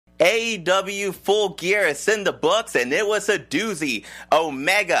AEW Full Gear is in the books, and it was a doozy.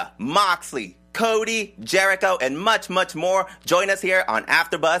 Omega, Moxley, Cody, Jericho, and much, much more. Join us here on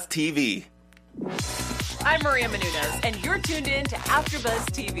AfterBuzz TV. I'm Maria Menounos, and you're tuned in to AfterBuzz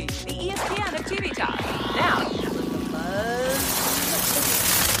TV, the ESPN of TV talk. Now, let the buzz.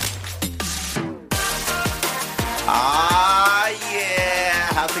 Yeah.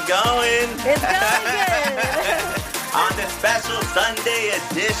 How's it going? It's going good. On this special Sunday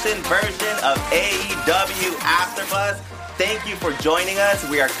edition version of AEW AfterBuzz, thank you for joining us.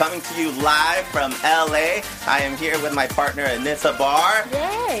 We are coming to you live from LA. I am here with my partner, Anissa Barr.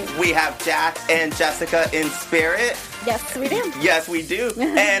 Yay. We have Jack and Jessica in spirit. Yes, we do. Yes, we do.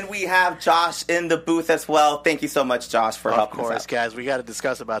 And we have Josh in the booth as well. Thank you so much, Josh, for helping us out. Of course, guys. We got to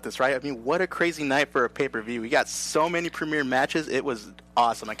discuss about this, right? I mean, what a crazy night for a pay-per-view. We got so many premiere matches. It was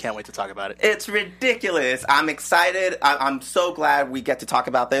awesome. I can't wait to talk about it. It's ridiculous. I'm excited. I'm so glad we get to talk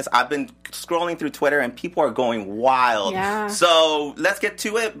about this. I've been scrolling through Twitter, and people are going wild. Yeah. So let's get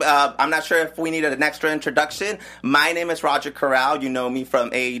to it. I'm not sure if we needed an extra introduction. My name is Roger Corral. You know me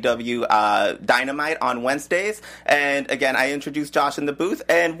from AEW Dynamite on Wednesdays. And again, I introduced Josh in the booth,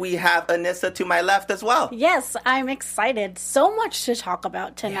 and we have Anissa to my left as well. Yes, I'm excited. So much to talk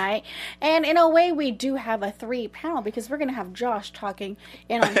about tonight. Yeah. And in a way, we do have a 3-panel because we're going to have Josh talking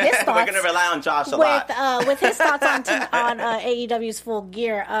in on his thoughts. We're going to rely on Josh a lot. With his thoughts on AEW's Full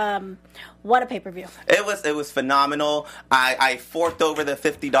Gear. What a pay-per-view. It was phenomenal. I forked over the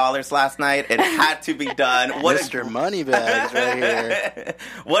 $50 last night. It had to be done. Mr. Moneybags right here.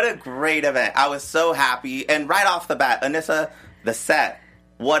 What a great event. I was so happy. And right off the bat, Anissa, the set.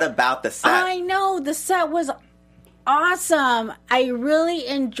 What about the set? I know. The set was awesome. I really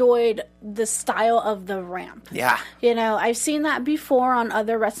enjoyed the style of the ramp. Yeah. You know, I've seen that before on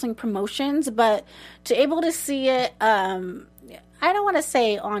other wrestling promotions, but to able to see it, I don't want to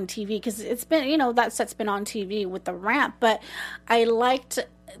say on TV because it's been, that set's been on TV with the ramp, but I liked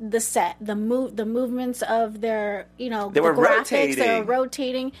the set, the movements of their, they were graphics, rotating. They were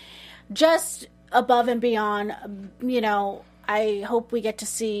rotating just above and beyond. I hope we get to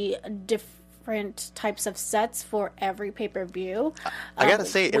see different types of sets for every pay-per-view. I gotta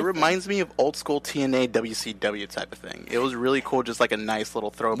say, it reminds me of old school TNA WCW type of thing. It was really cool, just like a nice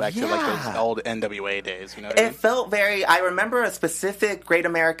little throwback to like those old NWA days. You know what I mean? It felt very. I remember a specific Great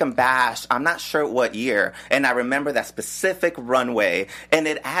American Bash. I'm not sure what year, and I remember that specific runway, and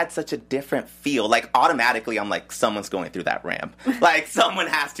it had such a different feel. Like automatically, I'm like, someone's going through that ramp. Like someone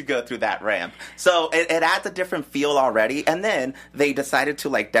has to go through that ramp. So it adds a different feel already. And then they decided to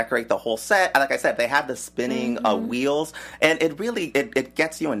like decorate the whole set. Like I said, they had the spinning wheels, and it really it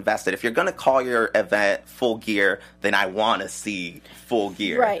gets you invested. If you're going to call your event Full Gear, then I want to see Full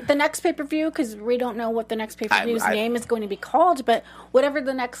Gear. Right. The next pay-per-view, because we don't know what the next pay-per-view's name is going to be called, but whatever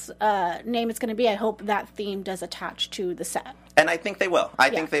the next name is going to be, I hope that theme does attach to the set. And I think they will. I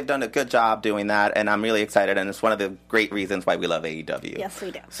think they've done a good job doing that, and I'm really excited, and it's one of the great reasons why we love AEW. Yes,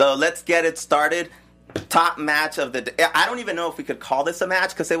 we do. So let's get it started. Top match of the day. I don't even know if we could call this a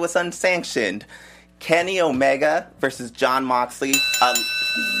match because it was unsanctioned. Kenny Omega versus Jon Moxley.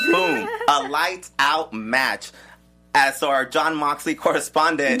 Boom. A lights-out match. As our Jon Moxley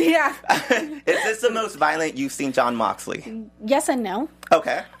correspondent, is this the most violent you've seen Jon Moxley? Yes and no.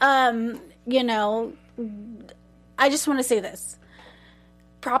 Okay. I just want to say this.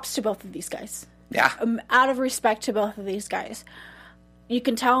 Props to both of these guys. Yeah. Out of respect to both of these guys. You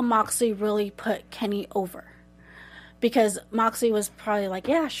can tell Moxley really put Kenny over. Because Moxley was probably like,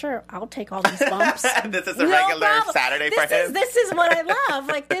 yeah, sure, I'll take all these bumps. This is a regular Saturday for him. This is what I love.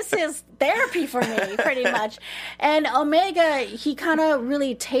 Like, this is therapy for me, pretty much. And Omega, he kind of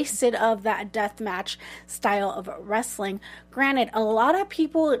really tasted of that deathmatch style of wrestling. Granted, a lot of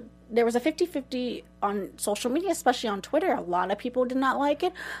people... There was a 50-50 on social media, especially on Twitter. A lot of people did not like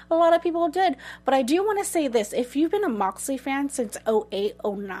it. A lot of people did. But I do want to say this. If you've been a Moxley fan since 2008,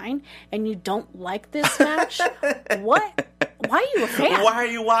 2009, and you don't like this match, what? Why are you a fan? Why are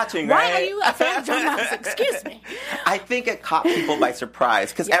you watching, Why are you a fan of Jon Moxley? Excuse me. I think it caught people by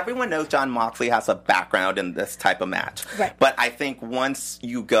surprise because everyone knows Jon Moxley has a background in this type of match. Right. But I think once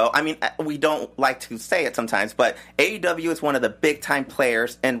you go, I mean, we don't like to say it sometimes, but AEW is one of the big-time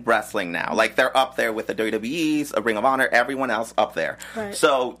players in wrestling now. Like, they're up there with the WWEs, a Ring of Honor, everyone else up there. Right.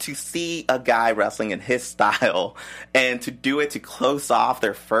 So to see a guy wrestling in his style and to do it to close off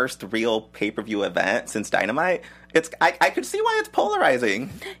their first real pay-per-view event since Dynamite, I could see why it's polarizing.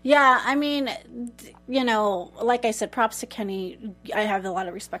 Yeah, I mean, like I said, props to Kenny. I have a lot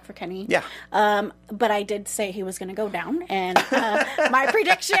of respect for Kenny. Yeah. But I did say he was going to go down, and my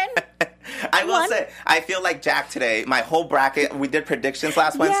prediction I will say, I feel like Jack today, my whole bracket, we did predictions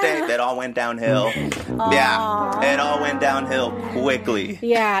last Wednesday, that all went downhill. Yeah, it all went downhill quickly.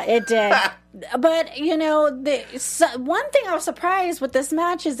 Yeah, it did. But, you know, one thing I was surprised with this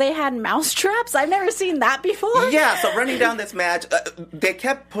match is they had mouse traps. I've never seen that before. Yeah, so running down this match, they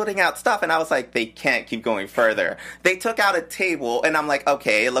kept putting out stuff, and I was like, they can't keep going further. They took out a table, and I'm like,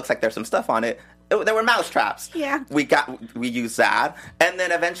 okay, it looks like there's some stuff on it. There were mouse traps. Yeah. We used that. And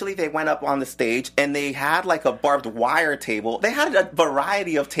then eventually they went up on the stage, and they had like a barbed wire table. They had a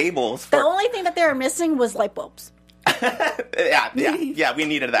variety of tables. The only thing that they were missing was light bulbs. Yeah, we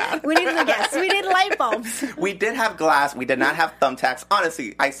needed that. We needed we needed light bulbs. We did have glass. We did not have thumbtacks.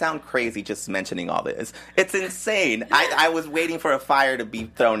 Honestly, I sound crazy just mentioning all this. It's insane. I was waiting for a fire to be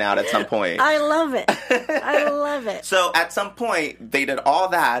thrown out at some point. I love it. I love it. So at some point, they did all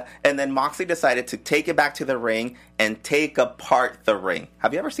that, and then Moxley decided to take it back to the ring and take apart the ring.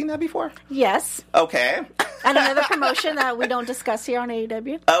 Have you ever seen that before? Yes. Okay. And another promotion that we don't discuss here on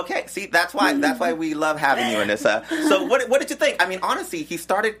AEW. Okay, see, that's why we love having you, Anissa. So what did you think? I mean, honestly, he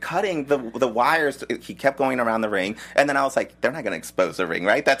started cutting the wires. He kept going around the ring, and then I was like, they're not going to expose the ring,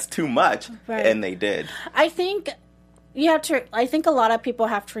 right? That's too much. Right. And they did. I think I think a lot of people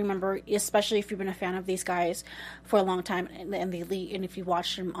have to remember, especially if you've been a fan of these guys for a long time, and the Elite, and if you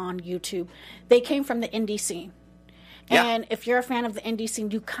watch them on YouTube, they came from the indie scene. Yeah. And if you're a fan of the indie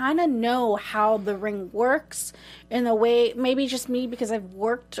scene, you kind of know how the ring works in a way, maybe just me, because I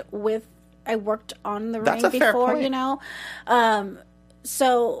worked on the ring before, you know.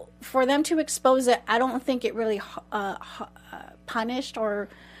 So for them to expose it, I don't think it really punished or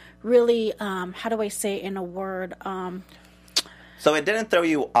really, how do I say it in a word? So it didn't throw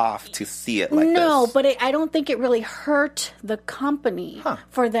you off to see it like this? No, but I don't think it really hurt the company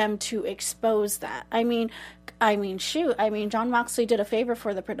for them to expose that. I mean, shoot. I mean, John Moxley did a favor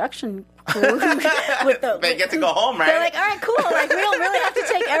for the production crew. They get to go home, right? They're like, all right, cool. Like, we don't really have to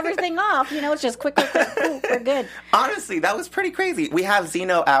take everything off. You know, it's just quick. Cool, we're good. Honestly, that was pretty crazy. We have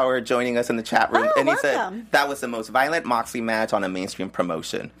Zeno Hour joining us in the chat room, and he said that was the most violent Moxley match on a mainstream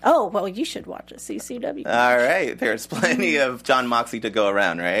promotion. Oh, well, you should watch it, CCW. All right. There's plenty of John Moxley to go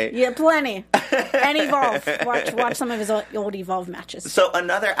around, right? Yeah, plenty. And Evolve. Watch some of his old Evolve matches. So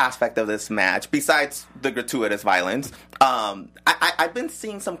another aspect of this match, besides the gratuitous violence, I've been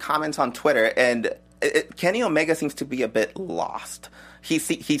seeing some comments on Twitter, and Kenny Omega seems to be a bit lost. He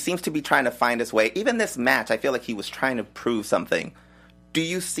seems to be trying to find his way. Even this match, I feel like he was trying to prove something. Do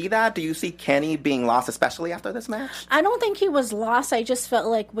you see that? Do you see Kenny being lost, especially after this match? I don't think he was lost. I just felt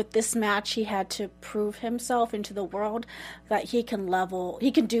like with this match, he had to prove himself into the world that he can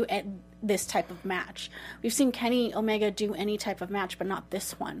do this type of match. We've seen Kenny Omega do any type of match, but not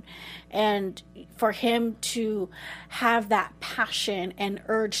this one. And for him to have that passion and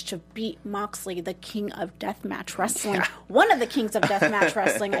urge to beat Moxley, the king of deathmatch wrestling, one of the kings of deathmatch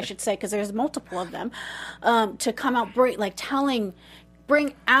wrestling, I should say, because there's multiple of them, to come out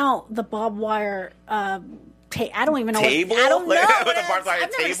bring out the barbed wire. I don't even know. Table? I don't know. With a barbed wire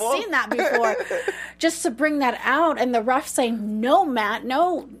I've table? never seen that before. Just to bring that out, and the ref saying, "No, Matt,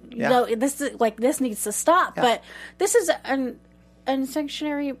 no, this needs to stop." Yeah. But this is an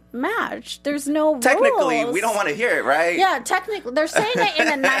unsanctionary match. There's no technically rules. We don't want to hear it, right? Yeah, technically they're saying it in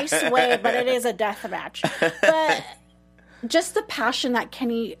a nice way, but it is a death match. But just the passion that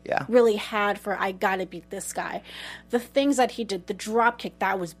Kenny really had for, I gotta beat this guy. The things that he did, the drop kick,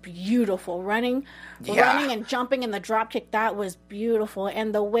 that was beautiful. Running and jumping in the drop kick, that was beautiful.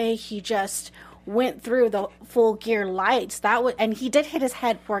 And the way he just went through the full gear lights, and he did hit his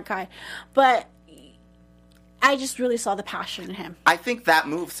head, poor guy. But I just really saw the passion in him. I think that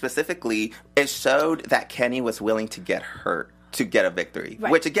move specifically, it showed that Kenny was willing to get hurt to get a victory. Right.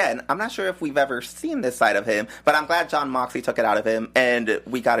 Which, again, I'm not sure if we've ever seen this side of him, but I'm glad John Moxley took it out of him, and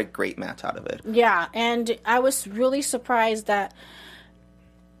we got a great match out of it. Yeah, and I was really surprised that,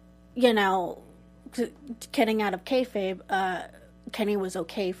 getting out of kayfabe, Kenny was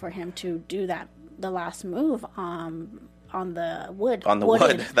okay for him to do the last move on the wood. On the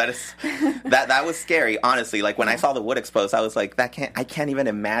wood. That was scary, honestly. Like, when I saw the wood exposed, I was like, I can't even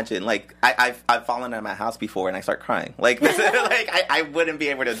imagine. Like, I've fallen out of my house before and I start crying. Like, this is, I wouldn't be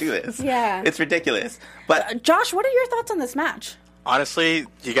able to do this. Yeah. It's ridiculous. But Josh, what are your thoughts on this match? Honestly,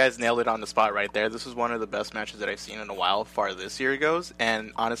 you guys nailed it on the spot right there. This is one of the best matches that I've seen in a while, as far as this year goes.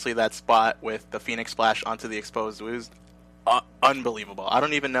 And honestly, that spot with the Phoenix Splash onto the exposed was unbelievable. I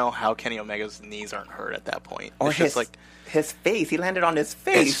don't even know how Kenny Omega's knees aren't hurt at that point. Or it's just like his face. He landed on his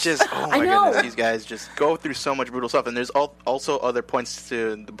face. It's just, oh my goodness, these guys just go through so much brutal stuff. And there's also other points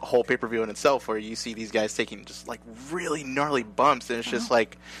to the whole pay-per-view in itself where you see these guys taking just like really gnarly bumps, and it's just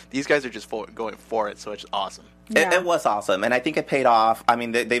like these guys are just going for it, so it's awesome. Yeah. It was awesome, and I think it paid off. I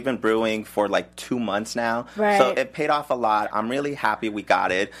mean, they've been brewing for like 2 months now, right. So it paid off a lot. I'm really happy we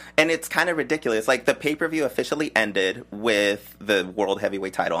got it, and it's kind of ridiculous. Like, the pay-per-view officially ended with the World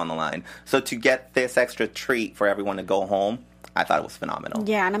Heavyweight title on the line, so to get this extra treat for everyone to go home, I thought it was phenomenal.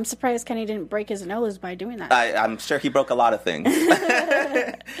 Yeah, and I'm surprised Kenny didn't break his nose by doing that. I'm sure he broke a lot of things.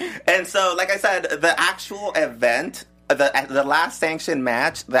 And so, like I said, the actual event, the last sanctioned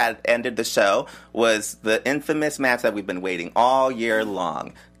match that ended the show was the infamous match that we've been waiting all year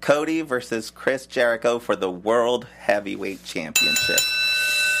long. Cody versus Chris Jericho for the World Heavyweight Championship.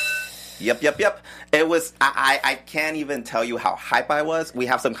 Yep. It was, I can't even tell you how hype I was. We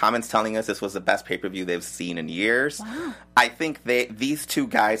have some comments telling us this was the best pay-per-view they've seen in years. Wow. I think these two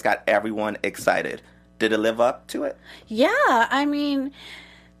guys got everyone excited. Did it live up to it? Yeah, I mean,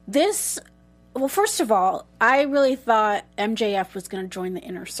 well, first of all, I really thought MJF was going to join the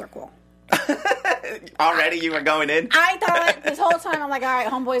Inner Circle. Already you were going in? I thought this whole time, I'm like, all right,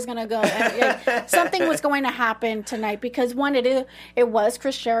 homeboy's going to go. And something was going to happen tonight because, one, it was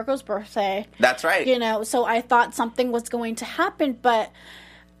Chris Jericho's birthday. That's right. You know, so I thought something was going to happen, but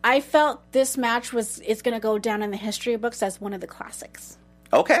I felt this match is going to go down in the history books as one of the classics.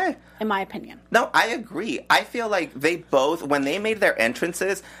 Okay. In my opinion. No, I agree. I feel like they both, when they made their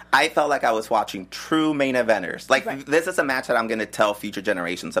entrances, I felt like I was watching true main eventers. Like, right. This is a match that I'm going to tell future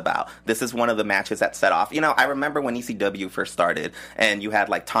generations about. This is one of the matches that set off. You know, I remember when ECW first started, and you had,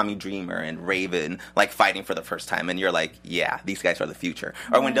 like, Tommy Dreamer and Raven, like, fighting for the first time, and you're like, yeah, these guys are the future.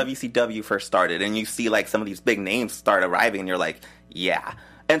 Or when WCW first started, and you see, like, some of these big names start arriving, and you're like, yeah.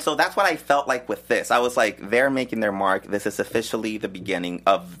 And so that's what I felt like with this. I was like, they're making their mark. This is officially the beginning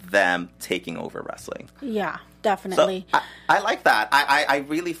of them taking over wrestling. Yeah, definitely. So I like that. I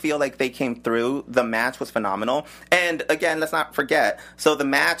really feel like they came through. The match was phenomenal. And again, let's not forget. So the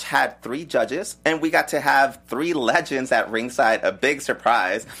match had 3 judges, and we got to have 3 legends at ringside. A big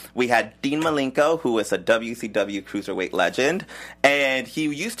surprise. We had Dean Malenko, who is a WCW Cruiserweight legend, and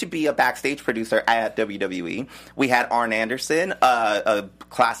he used to be a backstage producer at WWE. We had Arn Anderson, a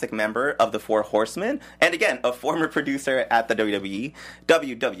classic member of the Four Horsemen, and again, a former producer at the WWE.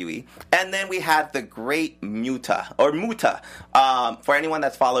 And then we had the great Muta. For anyone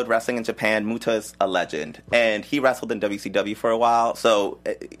that's followed wrestling in Japan, Muta's a legend, and he wrestled in WCW for a while. So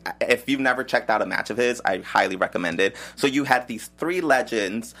if you've never checked out a match of his, I highly recommend it. So you had these 3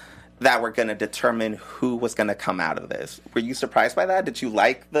 legends that were going to determine who was going to come out of this. Were you surprised by that? Did you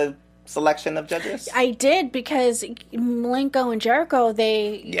like the selection of judges? I did, because Malenko and Jericho,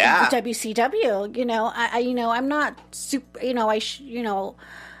 WCW. You know, I'm not super. You know,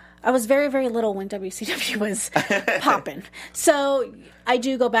 I was very, very little when WCW was popping. So I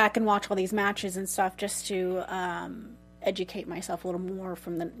do go back and watch all these matches and stuff just to educate myself a little more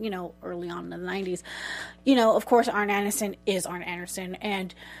from the, early on in the 90s. Of course, Arn Anderson is Arn Anderson.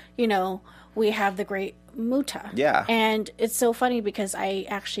 And, we have the great Muta. Yeah. And it's so funny because I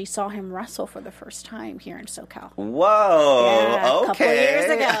actually saw him wrestle for the first time here in SoCal. Whoa. Yeah, okay.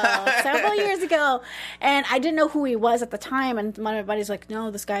 Several years ago. And I didn't know who he was at the time. And my buddy's like, no,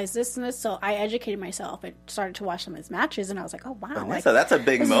 this guy's this and this. So I educated myself and started to watch some of his matches. And I was like, oh, wow. Vanessa, that's a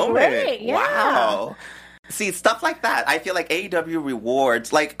big moment. Great. Yeah. Wow. See, stuff like that, I feel like AEW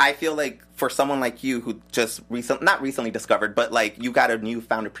rewards, like, I feel like for someone like you who just not recently discovered, but, like, you got a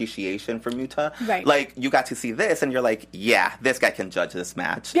newfound appreciation for Muta. Right. Like, you got to see this, and you're like, yeah, this guy can judge this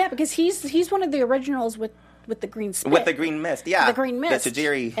match. Yeah, because he's one of the originals with the green spit. With the green mist, yeah. The green mist. The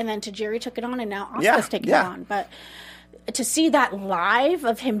Tajiri. And then Tajiri took it on, and now Asuka's taking it on. But to see that live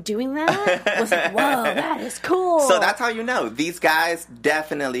of him doing that was like, whoa, that is cool. So that's how you know. These guys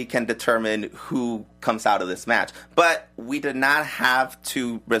definitely can determine who comes out of this match. But we did not have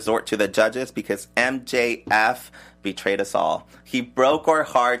to resort to the judges because MJF betrayed us all. He broke our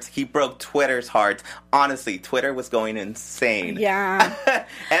hearts. He broke Twitter's heart. Honestly, Twitter was going insane. Yeah.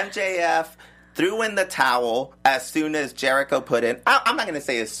 MJF threw in the towel as soon as Jericho put in. I'm not going to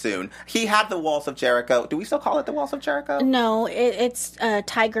say as soon. He had the Walls of Jericho. Do we still call it the Walls of Jericho? No, it's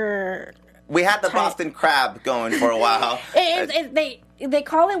Tiger. We had the Boston Crab going for a while. they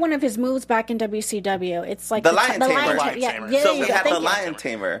call it one of his moves back in WCW. It's like The Lion Tamer. Yeah, So we had the thank you. Lion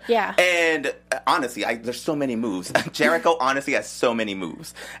Tamer. Yeah. And honestly, there's so many moves. Jericho honestly has so many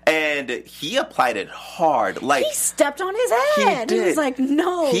moves. And he applied it hard. Like, He stepped on his head. He did. was like,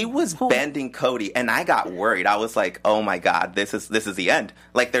 no. He was bending Cody, and I got worried. I was like, oh my God, this is the end.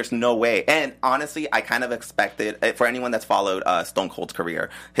 Like, there's no way. And honestly, I kind of expected, for anyone that's followed Stone Cold's career,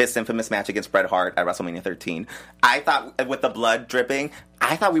 his infamous match against Bret Hart at WrestleMania 13, I thought with the blood dripping,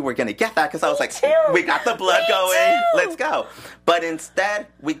 I thought we were going to get that because I was like, too. we got the blood Me going. too. Let's go. But instead,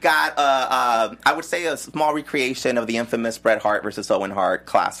 we got, I would say, a small recreation of the infamous Bret Hart versus Owen Hart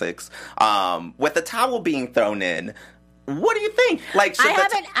classics, with the towel being thrown in. What do you think? Like,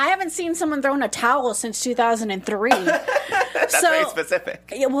 I haven't seen someone throwing a towel since 2003. That's very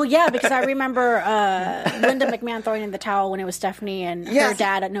specific. Yeah, well, yeah, because I remember Linda McMahon throwing in the towel when it was Stephanie and her Yes.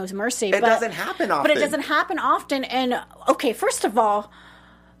 dad at Knows Mercy. It doesn't happen often. But it doesn't happen often. And okay, first of all,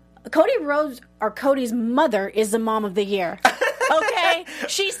 Cody Rhodes, or Cody's mother, is the mom of the year. Okay?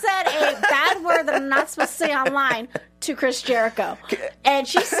 She said a bad word that I'm not supposed to say online to Chris Jericho. And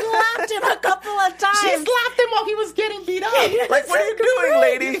she slapped him a couple of times. She slapped him while he was getting beat up. Like, what are you doing,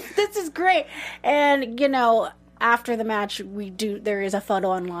 lady? This is great. And, you know, after the match, there is a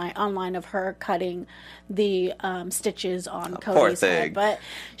photo online of her cutting the stitches on Cody's head. But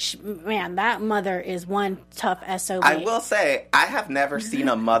man, that mother is one tough SOB. I will say, I have never seen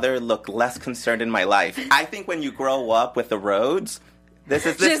a mother look less concerned in my life. I think when you grow up with the Rhodes,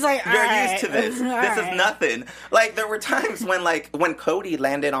 She's like, you're all right. used to this. All This right. is nothing. Like, there were times when Cody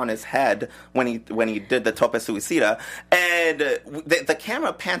landed on his head when he did the Tope Suicida, and the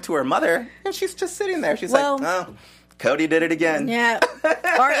camera panned to her mother, and she's just sitting there. She's like, oh, Cody did it again. Yeah,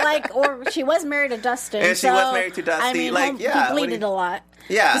 or she was married to Dustin, And she was married to Dusty. I mean, Like, yeah, he what do bleeded you- a lot.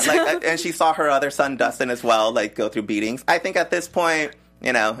 Yeah, like, and she saw her other son Dustin as well, like, go through beatings. I think at this point,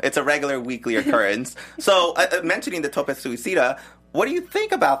 you know, it's a regular weekly occurrence. So, mentioning the Tope Suicida, what do you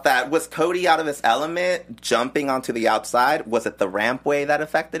think about that? Was Cody out of his element, jumping onto the outside? Was it the rampway that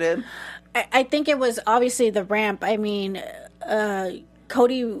affected him? I think it was obviously the ramp. I mean,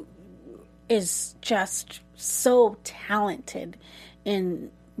 Cody is just so talented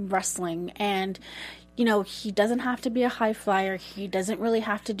in wrestling, and you know, he doesn't have to be a high flyer. He doesn't really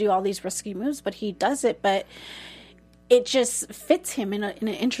have to do all these risky moves, but he does it. But it just fits him in an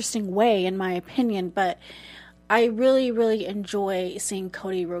interesting way, in my opinion. But I really, really enjoy seeing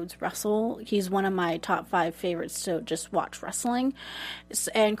Cody Rhodes wrestle. He's one of my top 5 favorites to just watch wrestling.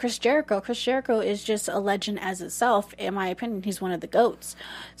 And Chris Jericho is just a legend as itself. In my opinion, he's one of the GOATs.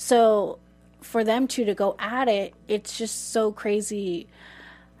 So for them two to go at it, it's just so crazy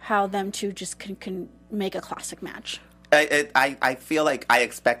how them two just can make a classic match. I feel like I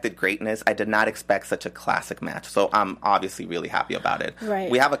expected greatness. I did not expect such a classic match. So I'm obviously really happy about it. Right.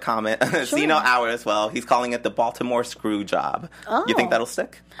 We have a comment. Zeno Hour as well. He's calling it the Baltimore screw job. Oh. You think that'll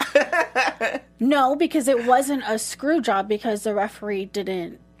stick? No, because it wasn't a screw job, because the referee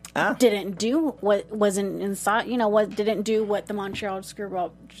didn't do what wasn't inside, didn't do what the Montreal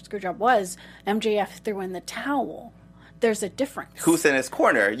screw job was. MJF threw in the towel. There's a difference. Who's in his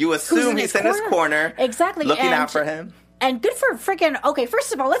corner? You assume he's in his corner. Exactly. Looking out for him. And good for freaking... Okay,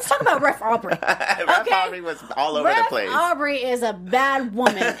 first of all, let's talk about Ref Aubrey. Ref Aubrey was all over the place. Ref Aubrey is a bad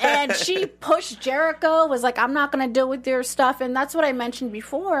woman. And she pushed Jericho, was like, I'm not going to deal with your stuff. And that's what I mentioned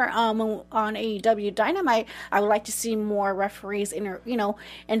before on AEW Dynamite. I would like to see more referees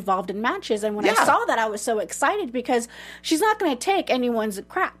involved in matches. And when I saw that, I was so excited, because she's not going to take anyone's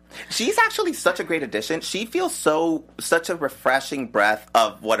crap. She's actually such a great addition. She feels such a refreshing breath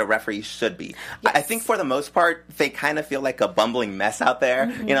of what a referee should be. Yes. I think for the most part, they kind of feel like a bumbling mess out there.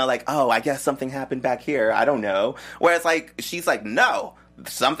 Mm-hmm. You know, like, oh, I guess something happened back here. I don't know. Whereas, like, she's like, no.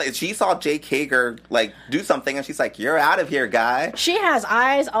 Something. She saw Jake Hager like do something, and she's like, "You're out of here, guy." She has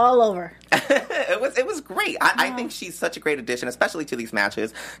eyes all over. It was great. I think she's such a great addition, especially to these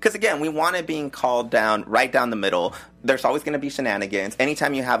matches, because again, we want it being called down right down the middle. There's always going to be shenanigans.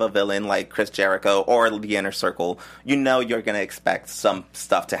 Anytime you have a villain like Chris Jericho or the Inner Circle, you know you're going to expect some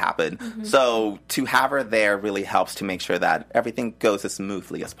stuff to happen. Mm-hmm. So to have her there really helps to make sure that everything goes as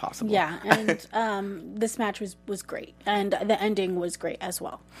smoothly as possible. Yeah, and this match was great, and the ending was great as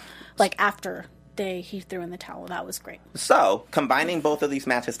well. Like after he threw in the towel, that was great. So combining both of these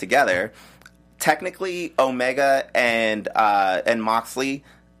matches together, technically Omega and Moxley,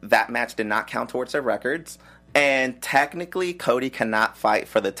 that match did not count towards their records. And technically, Cody cannot fight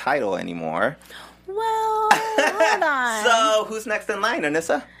for the title anymore. Well, hold on. So, who's next in line,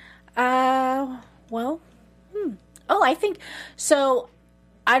 Anissa? Oh, I think... So,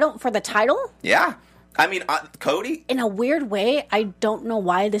 for the title? Yeah. I mean, Cody? In a weird way, I don't know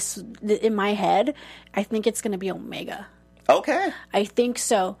why this, in my head, I think it's going to be Omega. Okay. I think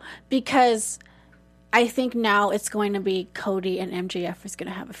so. Because I think now it's going to be Cody and MJF is going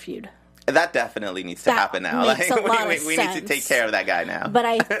to have a feud. That definitely needs to That happen now. makes a lot of we need to sense. take care of that guy now.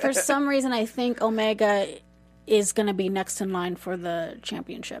 But for some reason, I think Omega is going to be next in line for the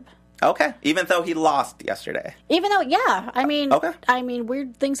championship. Okay. Even though he lost yesterday. Even though, yeah, I mean, Okay.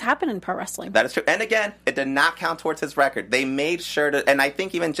 Weird things happen in pro wrestling. That is true. And again, it did not count towards his record. They made sure to, and I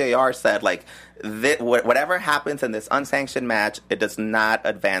think even JR said, like, whatever happens in this unsanctioned match, it does not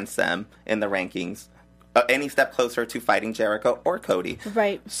advance them in the rankings any step closer to fighting Jericho or Cody.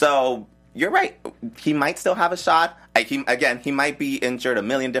 Right. So you're right. He might still have a shot. He might be injured a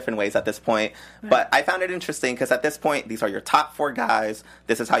million different ways at this point. Right. But I found it interesting because at this point, these are your top 4 guys.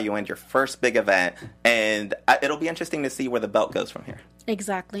 This is how you end your first big event. And it'll be interesting to see where the belt goes from here.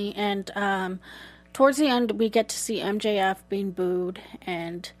 Exactly. And towards the end, we get to see MJF being booed.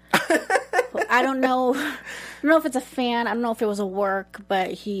 And I don't know if it's a fan. I don't know if it was a work.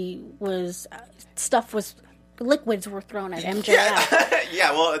 But liquids were thrown at MJF.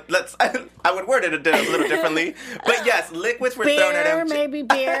 Yeah, well, I would word it a little differently. But yes, liquids were thrown at MJF. Maybe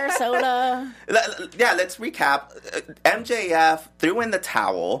beer, soda. Yeah, let's recap. MJF threw in the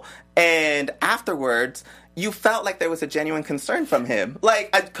towel, and afterwards, you felt like there was a genuine concern from him.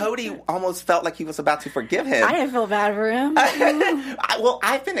 Like, Cody almost felt like he was about to forgive him. I didn't feel bad for him.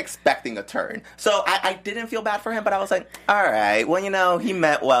 I've been expecting a turn. So I didn't feel bad for him, but I was like, all right, well, he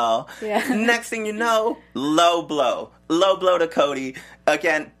meant well. Yeah. Next thing you know, low blow. Low blow to Cody.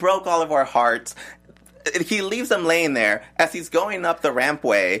 Again, broke all of our hearts. He leaves him laying there. As he's going up the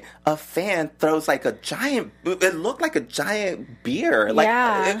rampway, a fan throws it looked like a giant beer.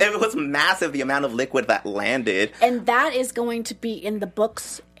 Yeah. It was massive, the amount of liquid that landed. And that is going to be in the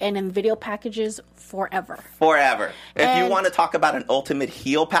books and in video packages forever. Forever. If And you want to talk about an ultimate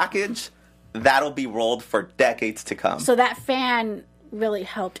heel package, that'll be rolled for decades to come. So that fan really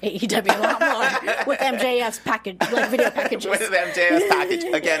helped AEW a lot more with MJF's package, like video packages. With MJF's package.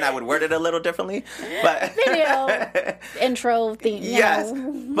 Again, I would word it a little differently, but video intro theme. Yes,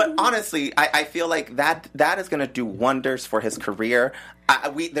 but honestly, I feel like that is going to do wonders for his career.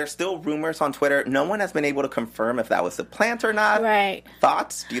 There's still rumors on Twitter. No one has been able to confirm if that was a plant or not. Right.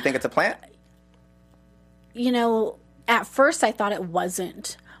 Thoughts? Do you think it's a plant? At first I thought it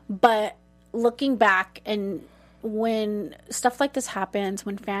wasn't, but looking back, and when stuff like this happens,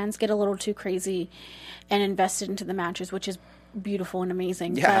 when fans get a little too crazy and invested into the matches, which is beautiful and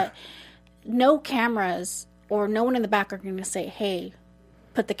amazing, but no cameras or no one in the back are going to say, hey,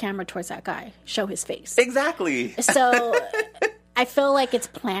 put the camera towards that guy, show his face. Exactly. So I feel like it's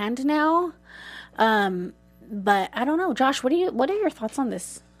planned now, but I don't know. Josh, what are your thoughts on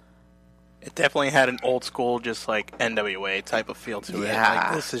this? It definitely had an old school, just like NWA type of feel to it.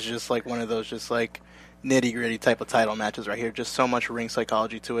 Like, this is just like one of those just like nitty gritty type of title matches right here. Just so much ring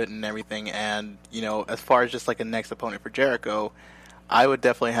psychology to it and everything. And, as far as just like a next opponent for Jericho, I would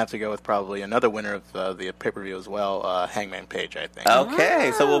definitely have to go with probably another winner of the pay-per-view as well, Hangman Page, I think.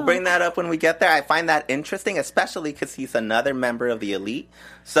 Okay, so we'll bring that up when we get there. I find that interesting, especially because he's another member of the Elite.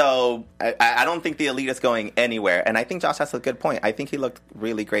 So I don't think the Elite is going anywhere. And I think Josh has a good point. I think he looked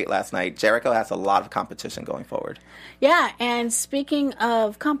really great last night. Jericho has a lot of competition going forward. Yeah, and speaking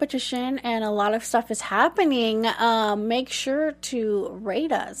of competition and a lot of stuff is happening, make sure to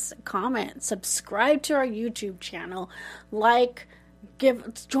rate us, comment, subscribe to our YouTube channel,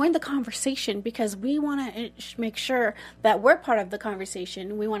 join the conversation, because we want to make sure that we're part of the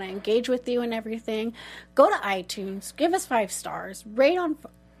conversation. We want to engage with you and everything. Go to iTunes, give us 5 stars, rate on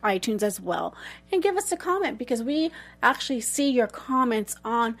iTunes as well, and give us a comment, because we actually see your comments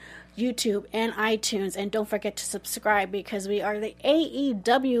on YouTube and iTunes. And don't forget to subscribe, because we are the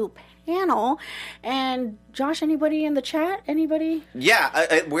AEW panel. And Josh, anybody in the chat? Anybody?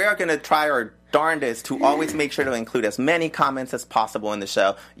 Yeah, we are going to try our darndest to always make sure to include as many comments as possible in the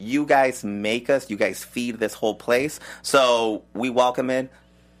show. You guys you guys feed this whole place, so we welcome it.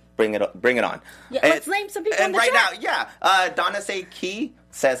 Bring it on. Yeah, let's name some people in the chat. Now, Donna Say Key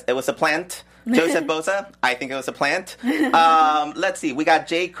says it was a plant. Joseph Bosa, I think it was a plant. Let's see. We got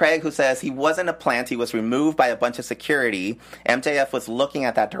Jay Craig, who says he wasn't a plant. He was removed by a bunch of security. MJF was looking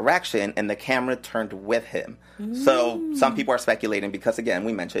at that direction, and the camera turned with him. So some people are speculating because, again,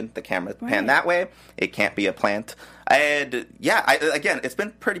 we mentioned the camera panned that way. It can't be a plant. And, again, it's been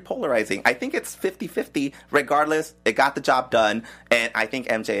pretty polarizing. I think it's 50-50. Regardless, it got the job done, and I think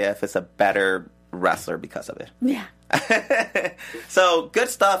MJF is a better wrestler because of it. Yeah. So good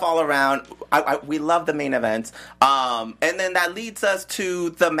stuff all around. We love the main event. And then that leads us to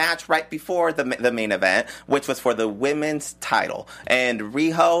the match right before the main event, which was for the women's title. And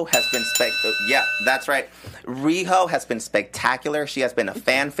Riho has been yeah, that's right. Riho has been spectacular. She has been a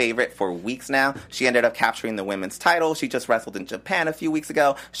fan favorite for weeks now. She ended up capturing the women's title. She just wrestled in Japan a few weeks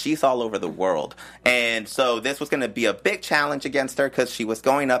ago. She's all over the world. And so this was going to be a big challenge against her because she was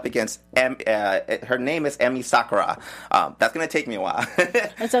going up against, her name is Emi Sakura. That's going to take me a while.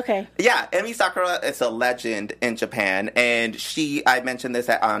 It's okay. Yeah, Emi Sakura is a legend in Japan, and I mentioned this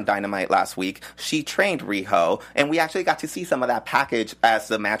on Dynamite last week, she trained Riho, and we actually got to see some of that package as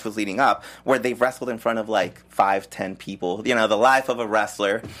the match was leading up, where they wrestled in front of like 5-10 people, the life of a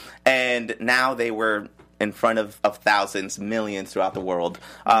wrestler, and now they were in front of thousands, millions throughout the world.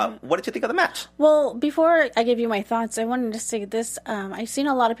 What did you think of the match? Well, before I give you my thoughts, I wanted to say this. I've seen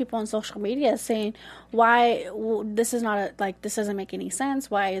a lot of people on social media saying, why this is not this doesn't make any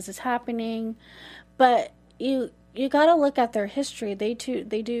sense. Why is this happening? But you got to look at their history. They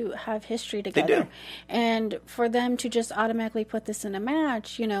do have history together. They do. And for them to just automatically put this in a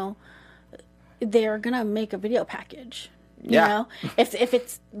match, they're going to make a video package. You know, if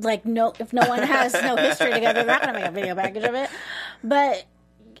it's like if no one has no history together, they're not going to make a video package of it. But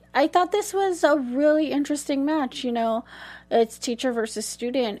I thought this was a really interesting match. It's teacher versus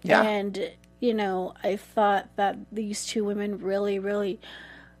student, and I thought that these two women really, really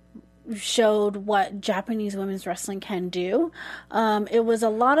showed what Japanese women's wrestling can do. It was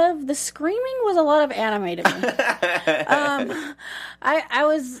the screaming was a lot of anime to me.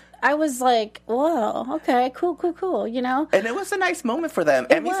 I was like, whoa, okay, cool. And it was a nice moment for them.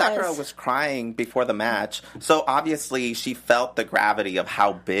 Emi Sakura was crying before the match, so obviously she felt the gravity of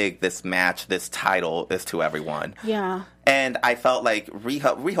how big this title is to everyone. Yeah. And I felt like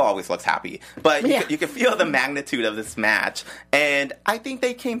Riho always looks happy, but you can feel the magnitude of this match. And I think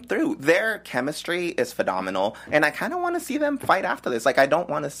they came through. Their chemistry is phenomenal, and I kind of want to see them fight after this. Like, I don't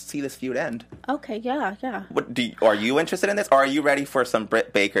want to see this feud end. Okay, yeah. Are you interested in this, or are you ready for some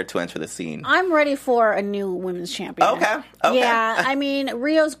Britt Baker to enter the scene? I'm ready for a new women's champion. Okay. Yeah, I mean,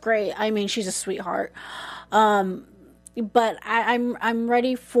 Rio's great. I mean, she's a sweetheart. But I'm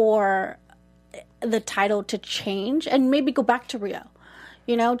ready for the title to change and maybe go back to Rio.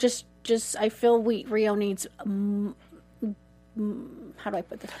 Just I feel Rio needs how do I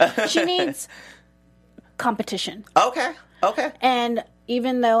put this? She needs competition. Okay. And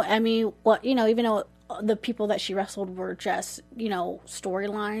even though Emi, even though the people that she wrestled were just,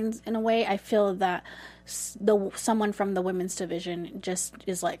 storylines in a way, I feel that someone from the women's division just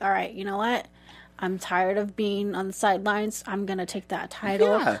is like, all right, you know what? I'm tired of being on the sidelines. I'm going to take that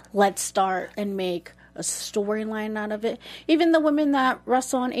title. Yeah. Let's start and make a storyline out of it. Even the women that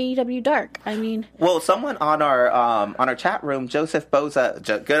wrestle on AEW Dark. I mean, well, someone on our chat room, Joseph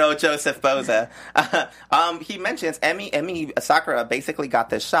Boza, good old Joseph Boza, he mentions Emi Sakura basically got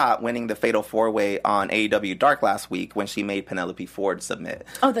this shot winning the Fatal 4-Way on AEW Dark last week when she made Penelope Ford submit.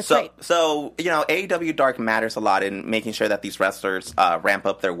 Oh, that's right. So AEW Dark matters a lot in making sure that these wrestlers ramp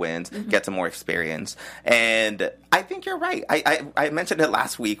up their wins, get some more experience, and I think you're right. I mentioned it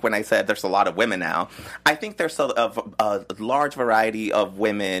last week when I said there's a lot of women now. I think there's a large variety of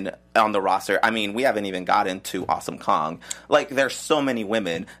women on the roster. I mean, we haven't even gotten to Awesome Kong. Like, there's so many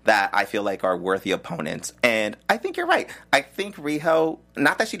women that I feel like are worthy opponents. And I think you're right. I think Riho,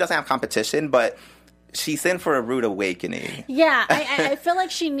 not that she doesn't have competition, but she's in for a rude awakening. Yeah, I feel like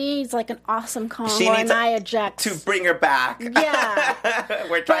she needs like an Awesome Kong or a Nia Jax to bring her back. Yeah.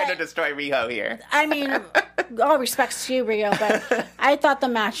 We're trying to destroy Riho here. I mean, all respects to you, Rio, but I thought the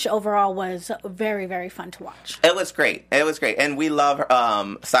match overall was very, very fun to watch. It was great. And we love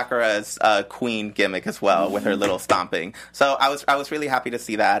Sakura's queen gimmick as well with her little stomping. So I was really happy to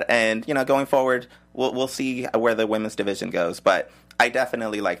see that. And, going forward, we'll see where the women's division goes. But I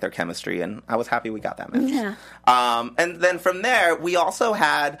definitely like their chemistry, and I was happy we got that match. Yeah. And then from there, we also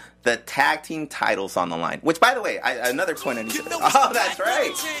had the tag team titles on the line, which, by the way, another point I need to... Oh, that's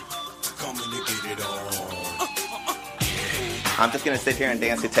right. I'm just going to sit here and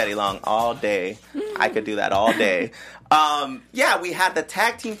dance to Teddy Long all day. I could do that all day. We had the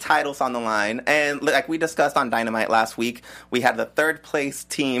tag team titles on the line, and like we discussed on Dynamite last week, we had the third place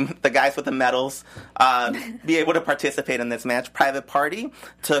team, the guys with the medals, be able to participate in this match. Private Party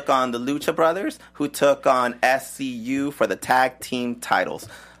took on the Lucha Brothers, who took on SCU for the tag team titles.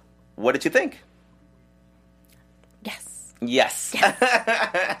 What did you think? Yes.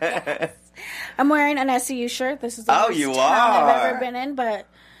 I'm wearing an SCU shirt. This is the worst you town are. I've ever been in, but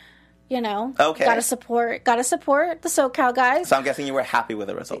Okay. Gotta support the SoCal guys. So I'm guessing you were happy with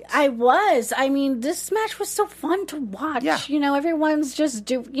the results. I was. I mean, this match was so fun to watch. Yeah. Everyone's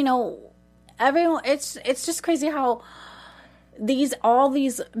just everyone. It's just crazy how all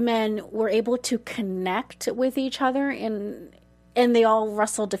these men were able to connect with each other and they all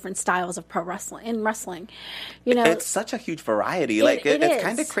wrestle different styles of wrestling. It's such a huge variety. It's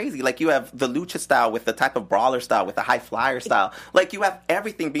kind of crazy. Like, you have the lucha style with the type of brawler style with the high flyer style. Like, you have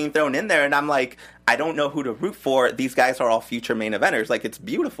everything being thrown in there, and I'm like, I don't know who to root for. These guys are all future main eventers. Like, it's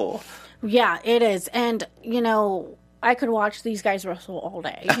beautiful. Yeah, it is. And, I could watch these guys wrestle all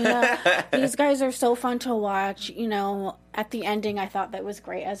day. These guys are so fun to watch. At the ending, I thought that was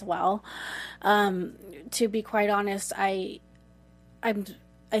great as well. To be quite honest, I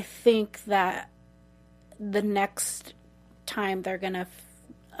think that the next time they're going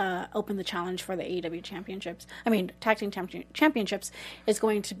to open the challenge for the AEW Tag Team Championships is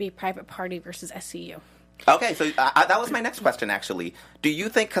going to be Private Party versus SCU. Okay, so that was my next question, actually. Do you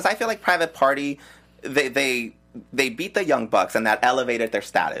think, because I feel like Private Party, they beat the Young Bucks and that elevated their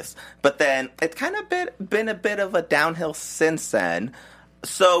status, but then it's kind of been a bit of a downhill since then.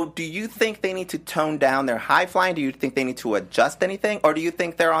 So do you think they need to tone down their high flying? Do you think they need to adjust anything? Or do you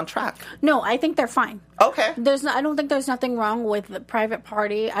think they're on track? No, I think they're fine. Okay. I don't think there's nothing wrong with the Private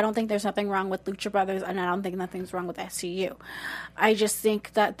Party. I don't think there's nothing wrong with Lucha Brothers. And I don't think nothing's wrong with SCU. I just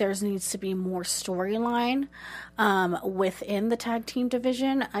think that there needs to be more storyline within the tag team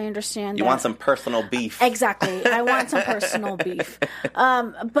division. I understand you want some personal beef. Exactly. I want some personal beef.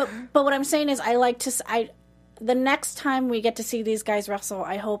 But what I'm saying is the next time we get to see these guys wrestle,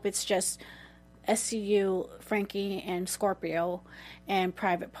 I hope it's just SCU, Frankie, and Scorpio, and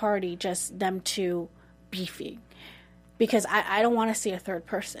Private Party, just them two beefing. Because I don't want to see a third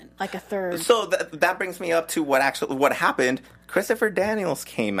person, like a third. So that brings me up to what happened. Christopher Daniels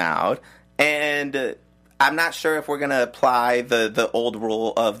came out, and I'm not sure if we're going to apply the old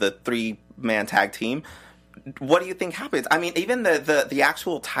rule of the 3-man tag team. What do you think happens? I mean, even the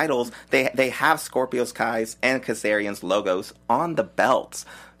actual titles, they have Scorpio Sky's and Kazarian's logos on the belts.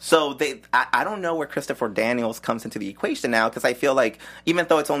 So I don't know where Christopher Daniels comes into the equation now, because I feel like even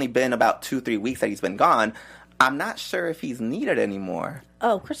though it's only been about 2-3 weeks that he's been gone, I'm not sure if he's needed anymore.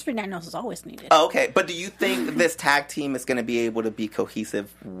 Oh, Christopher Daniels is always needed. Oh, okay, but do you think this tag team is going to be able to be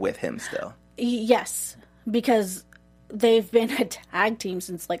cohesive with him still? Yes, because they've been a tag team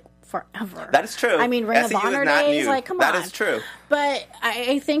since forever. That is true. I mean, Ring of Honor days, come on. That is true. But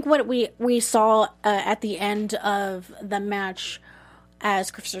I think what we saw at the end of the match,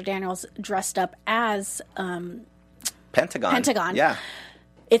 as Christopher Daniels dressed up as Pentagon. Yeah.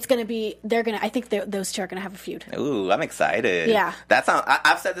 It's going to be, I think those two are going to have a feud. Ooh, I'm excited. Yeah.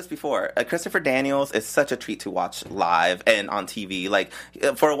 I've said this before. Christopher Daniels is such a treat to watch live and on TV. Like,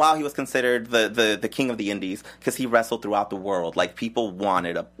 for a while he was considered the king of the indies because he wrestled throughout the world. Like, people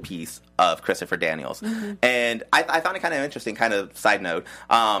wanted a piece of Christopher Daniels. Mm-hmm. And I found it kind of interesting, kind of side note.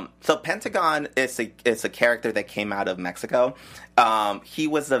 So Pentagon is a character that came out of Mexico. He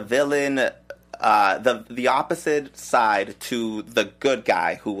was a villain, the opposite side to the good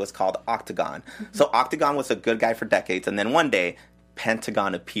guy who was called Octagon. Mm-hmm. So Octagon was a good guy for decades, and then one day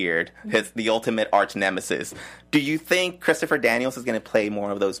Pentagon appeared, the ultimate arch nemesis. Do you think Christopher Daniels is going to play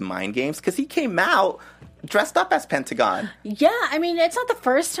more of those mind games? Because he came out dressed up as Pentagon. Yeah, I memean, it's not the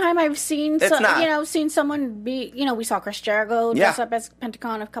first time I've seen someone be, we saw Chris Jericho dress up as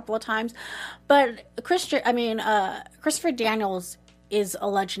Pentagon a couple of times, but Christopher Daniels is a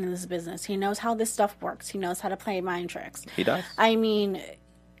legend in this business. He knows how this stuff works. He knows how to play mind tricks. He does. I mean,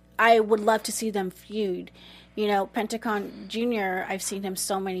 I would love to see them feud. Pentagon Jr., I've seen him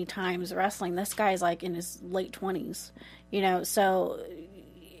so many times wrestling. This guy's in his late 20s, so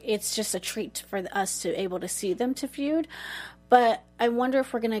it's just a treat for us to able to see them to feud. But I wonder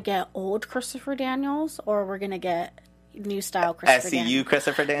if we're going to get old Christopher Daniels or we're going to get new style Christopher Daniels.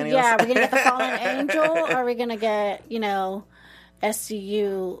 Christopher Daniels? Yeah, are we going to get the Fallen Angel or are we going to get,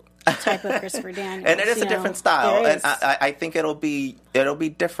 SCU type of Christopher Daniels? And it is a different style, and I think it'll be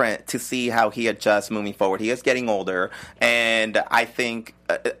different to see how he adjusts moving forward. He is getting older, and I think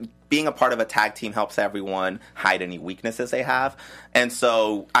being a part of a tag team helps everyone hide any weaknesses they have. And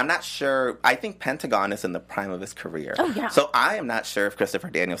so I'm not sure. I think Pentagon is in the prime of his career. Oh, yeah. So I am not sure if Christopher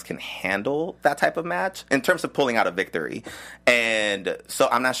Daniels can handle that type of match in terms of pulling out a victory. And so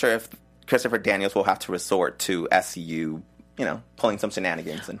I'm not sure if Christopher Daniels will have to resort to SCU, pulling some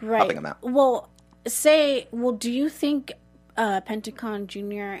shenanigans and helping him out. Well, do you think Pentagon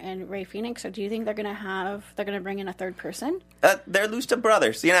Jr. and Ray Phoenix, or do you think they're gonna bring in a third person? They're Lucha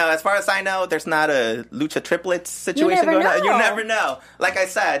brothers. You know, as far as I know, there's not a Lucha triplets situation going on. You never know. Like I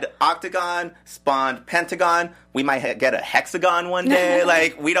said, Octagon spawned Pentagon. We might get a Hexagon one day.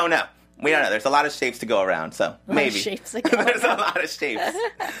 Like, we don't know. We don't know. There's a lot of shapes to go around, so maybe. There's a lot of shapes.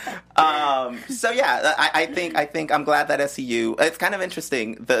 So yeah, I think I'm glad that SCU. It's kind of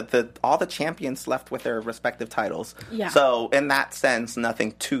interesting. All the champions left with their respective titles. Yeah. So in that sense,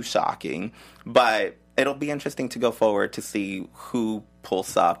 nothing too shocking, but it'll be interesting to go forward to see who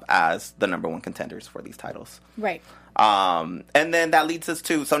pulls up as the number one contenders for these titles. Right. And then that leads us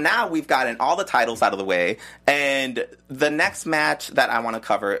to, so now we've gotten all the titles out of the way, and the next match that I want to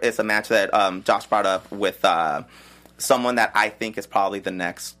cover is a match that Josh brought up with someone that I think is probably the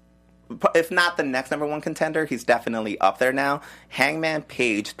next, if not the next number one contender, he's definitely up there now. Hangman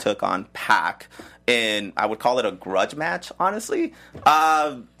Page took on Pac in, I would call it a grudge match, honestly.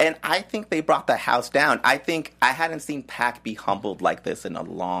 And I think they brought the house down. I think I hadn't seen Pac be humbled like this in a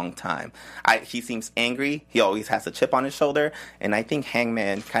long time. He seems angry. He always has a chip on his shoulder. And I think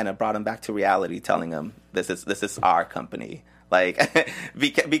Hangman kind of brought him back to reality, telling him, this is our company. Like,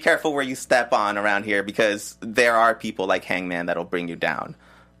 be careful where you step on around here, because there are people like Hangman that'll bring you down.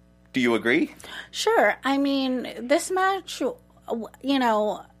 Do you agree? Sure. I mean, this match, you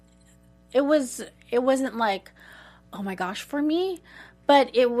know, it wasn't like, oh my gosh, for me, but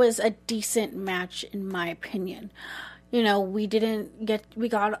it was a decent match in my opinion. You know, we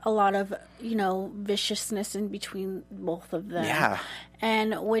got a lot of, you know, viciousness in between both of them. Yeah.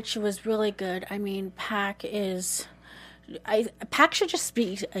 And which was really good. I mean, Pac should just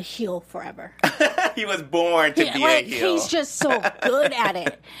be a heel forever. He was born to be a heel. He's just so good at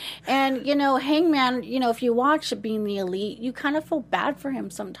it. And, you know, Hangman, you know, if you watch Being the Elite, you kind of feel bad for him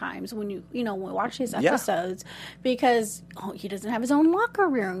sometimes when you watch his episodes, because he doesn't have his own locker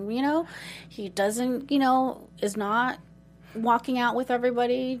room, you know. He doesn't, you know, is not walking out with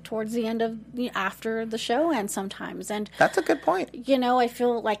everybody towards the end of after the show ends sometimes. And that's a good point. You know, I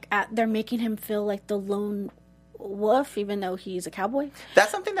feel like they're making him feel like the lone wolf, even though he's a cowboy.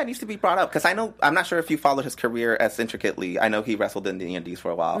 That's something that needs to be brought up, because I'm not sure if you followed his career as intricately. I know he wrestled in the Indies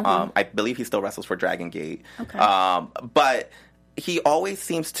for a while. Mm-hmm. I believe he still wrestles for Dragon Gate. Okay. But he always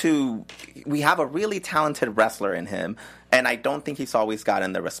seems to. We have a really talented wrestler in him, and I don't think he's always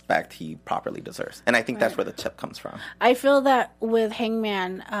gotten the respect he properly deserves. And I think that's where the chip comes from. I feel that with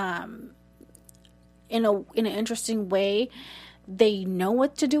Hangman, in an interesting way, they know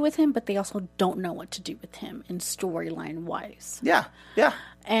what to do with him, but they also don't know what to do with him in storyline wise. Yeah.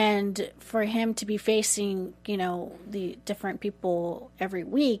 And for him to be facing, you know, the different people every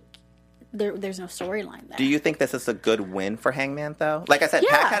week, there's no storyline there. Do you think this is a good win for Hangman, though? Like I said,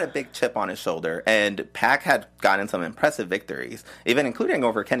 Yeah. Pac had a big chip on his shoulder, and Pac had gotten some impressive victories, even including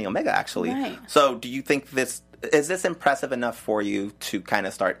over Kenny Omega, actually. Right. So do you think is this impressive enough for you to kind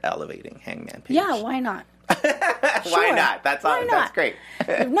of start elevating Hangman Page? Yeah, why not? Why Sure. not? That's Why not? That's great.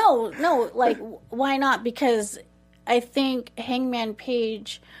 No, like, why not? Because I think Hangman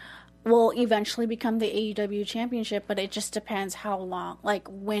Page will eventually become the AEW championship, but it just depends how long, like,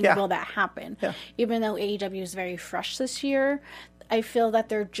 when will that happen? Yeah. Even though AEW is very fresh this year, I feel that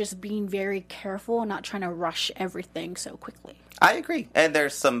they're just being very careful and not trying to rush everything so quickly. I agree. And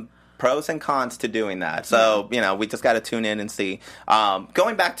there's some pros and cons to doing that. So, you know, we just got to tune in and see.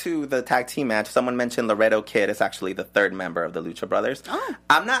 Going back to the tag team match, someone mentioned Laredo Kid is actually the third member of the Lucha Brothers. Oh.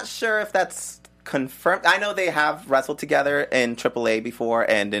 I'm not sure if that's confirmed. I know they have wrestled together in AAA before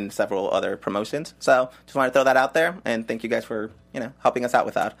and in several other promotions. So just want to throw that out there, and thank you guys for, you know, helping us out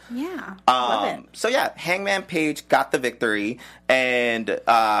with that. Yeah, love it. So yeah, Hangman Page got the victory, and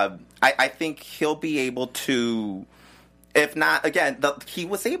I think he'll be able to, if not, again, he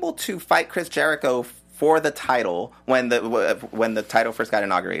was able to fight Chris Jericho for the title when the title first got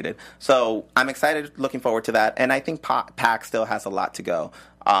inaugurated. So I'm excited, looking forward to that, and I think Pac still has a lot to go.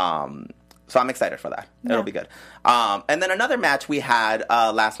 So I'm excited for that. Yeah. It'll be good. And then another match we had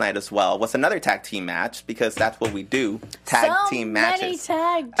last night as well was another tag team match, because that's what we do, tag team matches. So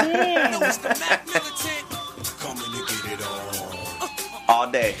many tag teams. All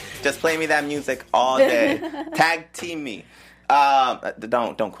day. Just play me that music all day. Tag team me.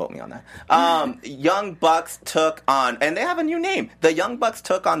 Don't quote me on that. Young Bucks took on, and they have a new name. The Young Bucks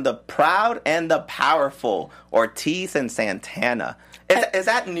took on the Proud and the Powerful, Ortiz and Santana. Is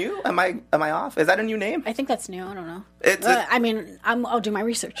that new? Am I off? Is that a new name? I think that's new. I don't know. I mean, I'll do my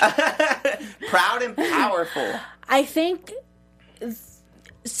research. Proud and Powerful. I think.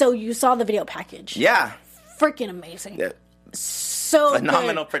 So you saw the video package. Yeah. Freaking amazing. Yeah. so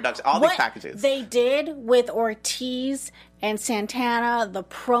phenomenal good. production. All these packages. They did with Ortiz and Santana, the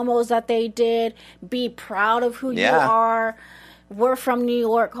promos that they did, be proud of who you are. We're from New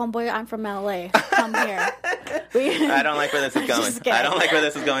York, homeboy. I'm from LA. Come here. I don't like where this is going. I don't like where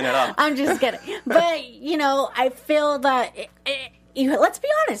this is going at all. I'm just kidding. But, you know, I feel that... let's be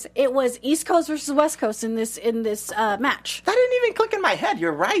honest. It was East Coast versus West Coast in this match. That didn't even click in my head.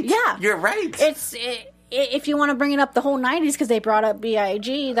 You're right. Yeah. You're right. If you want to bring it up the whole 90s, because they brought up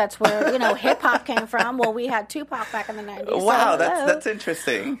B.I.G., that's where, you know, hip-hop came from. Well, we had Tupac back in the 90s. Wow, so, that's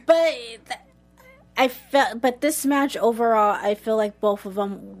interesting. But but this match overall, I feel like both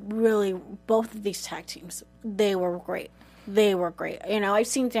of these tag teams, they were great. They were great. You know, I've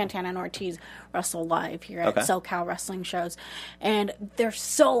seen Santana and Ortiz wrestle live here at SoCal wrestling shows, and they're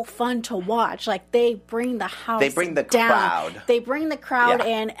so fun to watch. Like, they bring the house They bring the down. crowd. They bring the crowd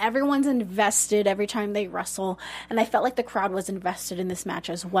in. Everyone's invested every time they wrestle, and I felt like the crowd was invested in this match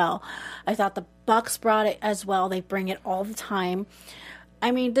as well. I thought the Bucks brought it as well. They bring it all the time. I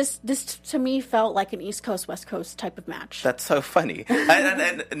mean, this to me felt like an East Coast, West Coast type of match. That's so funny.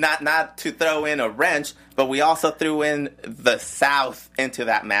 and not to throw in a wrench, but we also threw in the South into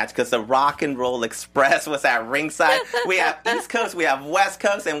that match because the Rock and Roll Express was at ringside. We have East Coast, we have West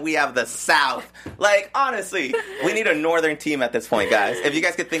Coast, and we have the South. Like, honestly, we need a Northern team at this point, guys. If you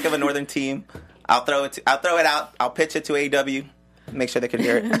guys could think of a Northern team, I'll throw it out. I'll pitch it to AEW. Make sure they can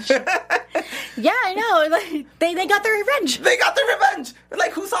hear it. Yeah, I know. Like, they got their revenge. They got their revenge.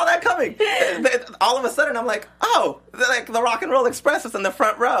 Like, who saw that coming? All of a sudden, I'm like, oh, like the Rock and Roll Express is in the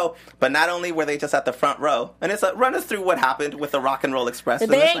front row. But not only were they just at the front row, and it's run us through what happened with the Rock and Roll Express.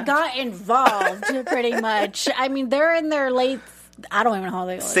 They got involved pretty much. I mean, they're in their late. I don't even know how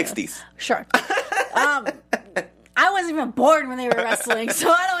they 60s. Sure. I wasn't even born when they were wrestling,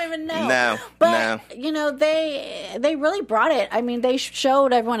 so I don't even know. But, you know, they really brought it. I mean, they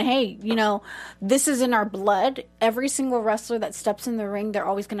showed everyone, hey, you know, this is in our blood. Every single wrestler that steps in the ring, they're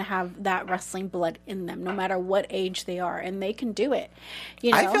always going to have that wrestling blood in them, no matter what age they are, and they can do it.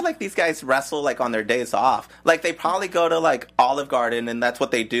 You know? I feel like these guys wrestle, like, on their days off. Like, they probably go to, like, Olive Garden, and that's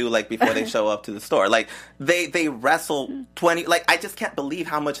what they do, like, before they show up to the store. Like, they wrestle 20... Like, I just can't believe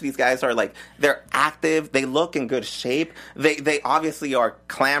how much these guys are, like, they're active, they look in good shape. They obviously are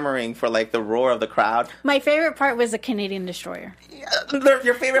clamoring for, like, the roar of the crowd. My favorite part was the Canadian Destroyer. Yeah,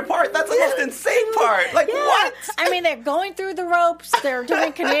 your favorite part? That's the most insane part. Like, what? I mean, they're going through the ropes. They're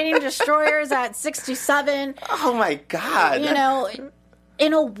doing Canadian Destroyers at 67. Oh, my God. You know,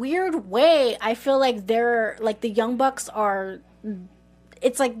 in a weird way, I feel like they're, like, the Young Bucks are...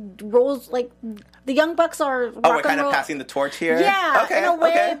 It's like roles, like, the Young Bucks are... Oh, we're kind of passing the torch here? Yeah, okay, in a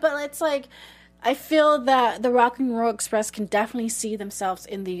way, okay. But it's like... I feel that the Rock and Roll Express can definitely see themselves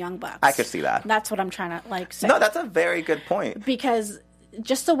in the Young Bucks. I could see that. That's what I'm trying to, like, say. No, that's a very good point. Because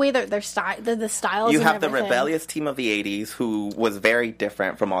just the way that their style, the styles. You and have everything. the rebellious team of the 80s who was very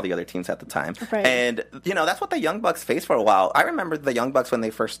different from all the other teams at the time. Right. And, you know, that's what the Young Bucks faced for a while. I remember the Young Bucks when they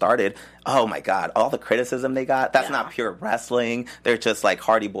first started. Oh, my God. All the criticism they got. That's not pure wrestling. They're just, like,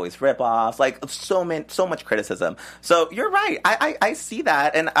 Hardy Boys ripoffs. Like, so much criticism. So, you're right. I see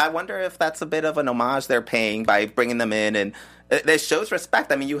that. And I wonder if that's a bit of an homage they're paying by bringing them in. And it shows respect.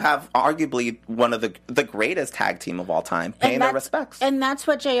 I mean, you have arguably one of the greatest tag team of all time paying their respects. And that's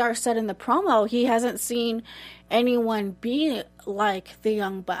what JR said in the promo. He hasn't seen anyone be like the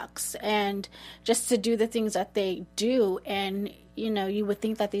Young Bucks, and just to do the things that they do. And, you know, you would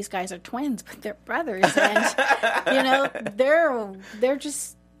think that these guys are twins, but they're brothers. And, you know,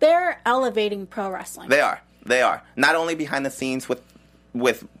 they're elevating pro wrestling. They are. Not only behind the scenes with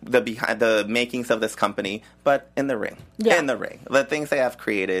the makings of this company, but in the ring. Yeah. In the ring. The things they have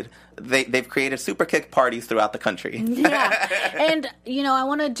created. They've created super kick parties throughout the country. Yeah. And, you know, I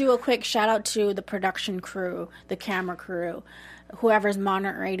want to do a quick shout out to the production crew, the camera crew, whoever's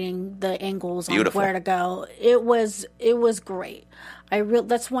monitoring the angles on where to go. It was great.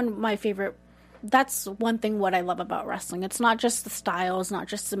 That's one of my favorite. That's one thing what I love about wrestling. It's not just the styles, not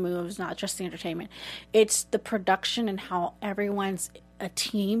just the moves, not just the entertainment. It's the production and how everyone's a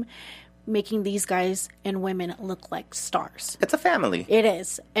team, making these guys and women look like stars. It's a family. It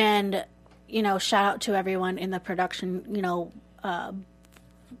is. And, you know, shout out to everyone in the production, you know,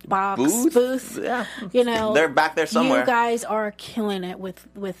 box, booth. Yeah. You know, they're back there somewhere. You guys are killing it with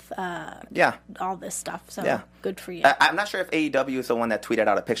all this stuff. So good for you. I'm not sure if AEW is the one that tweeted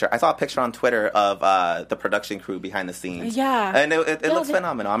out a picture. I saw a picture on Twitter of the production crew behind the scenes. Yeah. And it looks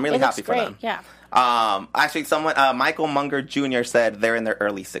phenomenal. I'm really happy for them. Yeah. Actually, someone, Michael Munger Jr. said they're in their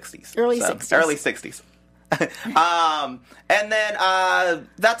early 60s. Early 60s. Early 60s. And then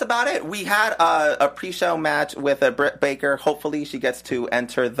that's about it. We had a pre-show match with Britt Baker. Hopefully she gets to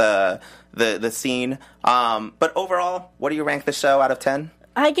enter the scene. But overall, what do you rank the show out of 10?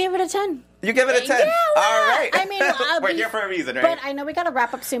 I gave it a 10. You give it a 10? Yeah, all right. I mean, we're here for a reason, right? But I know we got to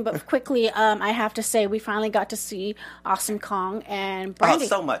wrap up soon, but quickly, I have to say we finally got to see Awesome Kong and Brandy. Oh,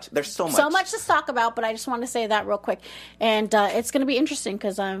 so much. There's so much. So much to talk about, but I just want to say that real quick. And it's going to be interesting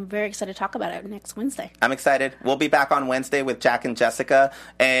because I'm very excited to talk about it next Wednesday. I'm excited. We'll be back on Wednesday with Jack and Jessica.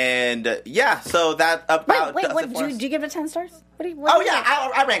 And yeah, so that about Wait, does what, it for us. do you give it 10 stars?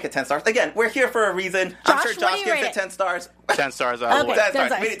 I rank it 10 stars. Again, we're here for a reason. I'm Josh, sure what Josh do you gives rate it 10 stars. 10 stars out of Okay. 10 10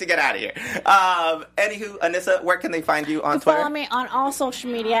 stars. We need to get out of here. Anywho, Anissa, where can they find you on Twitter? Follow me on all social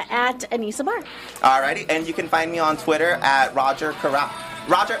media at Anissa Bar. Alrighty, and you can find me on Twitter at Roger Corral.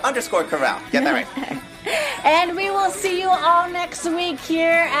 Roger_Corral. Get that right. And we will see you all next week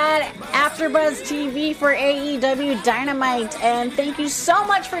here at AfterBuzz TV for AEW Dynamite. And thank you so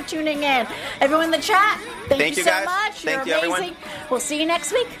much for tuning in. Everyone in the chat, thank you so guys. much. Thank you, You're everyone. amazing. We'll see you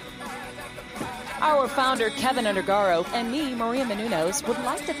next week. Our founder, Kevin Undergaro, and me, Maria Menounos, would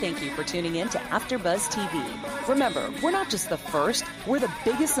like to thank you for tuning in to AfterBuzz TV. Remember, we're not just the first, we're the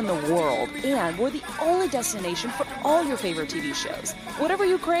biggest in the world, and we're the only destination for all your favorite TV shows. Whatever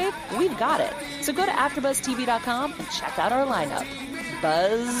you crave, we've got it. So go to AfterBuzzTV.com and check out our lineup.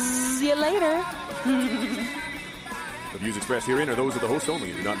 Buzz you later. The views expressed herein are those of the hosts only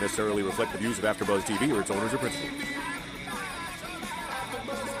and do not necessarily reflect the views of AfterBuzz TV or its owners or principals.